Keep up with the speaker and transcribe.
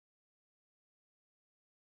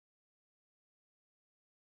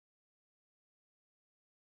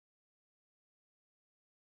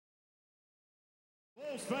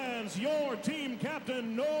Wolves fans, your team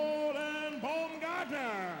captain, Nolan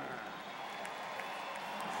Baumgartner.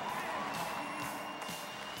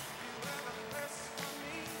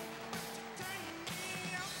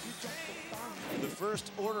 The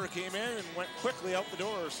first order came in and went quickly out the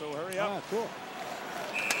door, so hurry up. Ah, cool.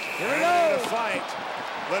 Here we go. The fight.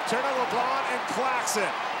 Letourneau, LeBlanc, and Claxon.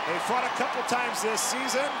 They fought a couple times this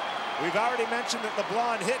season. We've already mentioned that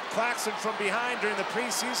LeBlanc hit Claxon from behind during the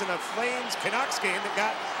preseason of Flames Canucks game that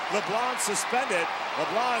got LeBlanc suspended.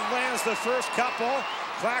 LeBlanc lands the first couple.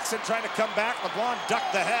 Claxon trying to come back. LeBlanc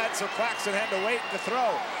ducked the head, so Claxon had to wait to throw.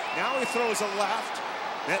 Now he throws a left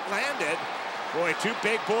that landed. Boy, two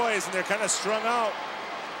big boys, and they're kind of strung out.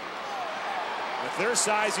 With their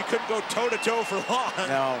size, you couldn't go toe-to-toe for long.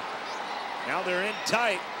 No. Now they're in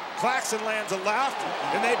tight. Claxon lands a left,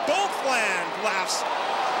 and they both land lefts.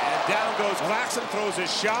 And down goes Claxon, throws his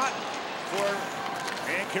shot for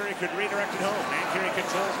Mancury, could redirect it home. Mancury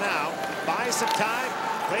controls now, buys some time,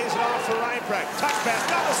 plays it off for Reinprecht. Touch pass,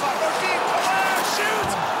 down the slot, Rosemont,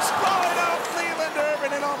 shoots, swallowed out Leland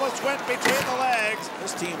Irvin, and almost went between the legs.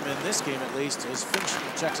 This team, in this game at least, is finishing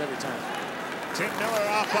the checks every time. Tim Miller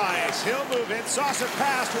off ice, he'll move in, saucer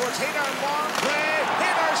pass towards Hadar, long play,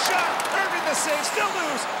 Hadar shot, Irving the save, still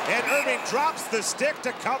loose, and Irving drops the stick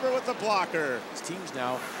to cover with the blocker. These teams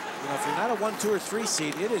now, you know, if you're not a 1, 2, or 3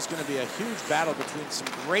 seed, it is going to be a huge battle between some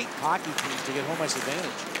great hockey teams to get home ice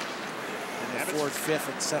advantage. And the 4th, 5th,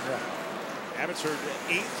 etc. Abbotsford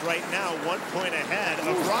 8th right now, 1 point ahead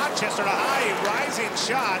of Rochester. A high rising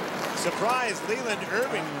shot, surprised Leland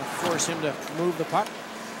Irving. Force him to move the puck.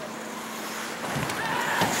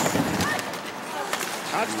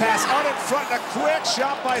 Touch pass out in front, a quick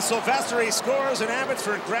shot by Sylvester. He scores, and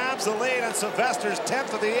Abbotsford grabs the lead on Sylvester's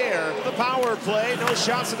 10th of the year. The power play, no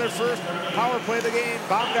shots in their first power play of the game.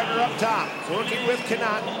 Baumgartner up top, working with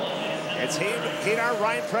Connaughton. It's Hadar,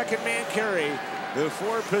 Reinprecht, and Mancury. The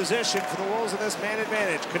forward position for the Wolves in this man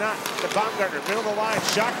advantage. Connaughton to Baumgartner, middle of the line,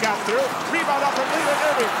 shot got through. Rebound up from Leland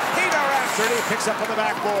Irving. Hadar after it, he picks up on the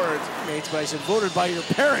backboard. But I said, voted by your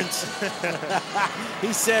parents.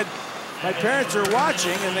 He said, my parents are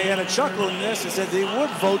watching, and they had a chuckle in this and said they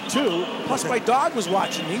would vote too. Plus, my dog was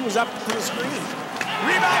watching. He was up to the screen.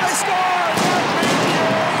 Rebound, they score!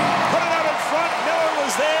 Put it out in front. Miller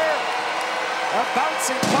was there. A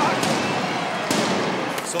bouncing puck.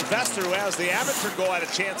 Sylvester, who has the Abbotsford goal, had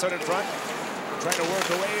a chance out in front. Trying to work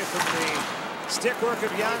away from the stick work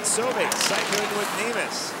of Jan Sobek. Cycling with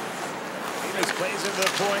Nemes. Nemes plays into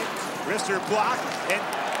the point. Wrister block, and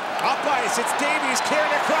up ice, it's Davies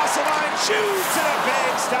carrying across the line, shoots, and a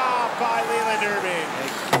big stop by Leland Irving.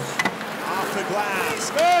 Off the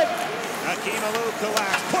glass, good. Hakeem Alou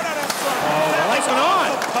collapsed, put it in front. Oh, the light went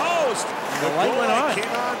on. The post. The light went on.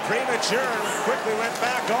 Came on premature, quickly went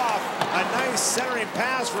back off. A nice centering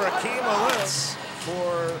pass for Hakeem Alou.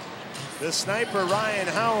 For the sniper Ryan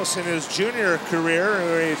House in his junior career,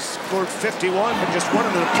 where he scored 51, but just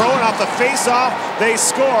wanted to throw it off the face-off. They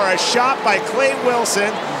score. A shot by Clay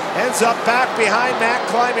Wilson. Ends up back behind Matt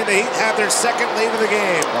Climbing. The Heat have their second lead of the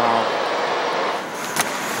game. Wow.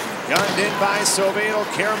 Gunned in by Sauvé. It'll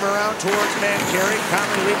carry him around towards Mancury.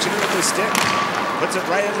 Conley reaching in with the stick. Puts it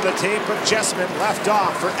right into the tape, but Jessman left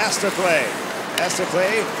off for Estaclay.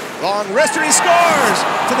 Estaclay, long wrister, he scores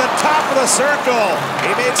to the top of the circle.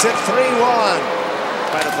 He makes it 3-1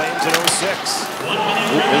 by the Flames in 06.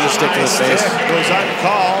 There's a stick to the face. Goes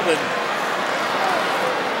uncalled, and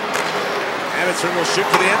Abbotsford will shoot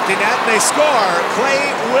to the empty net, and they score.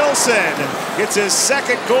 Clay Wilson gets his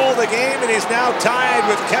second goal of the game, and he's now tied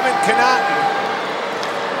with Kevin Connaughton.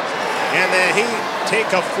 And the Heat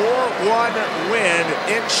take a 4-1 win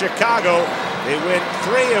in Chicago. They win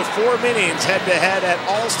 3 of 4 meetings head-to-head at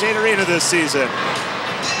Allstate Arena this season.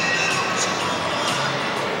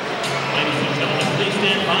 Ladies and gentlemen, please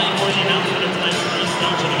stand by for the announcement of tonight's first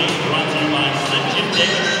match of the game, brought to you by Slim Jim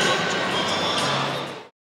Day.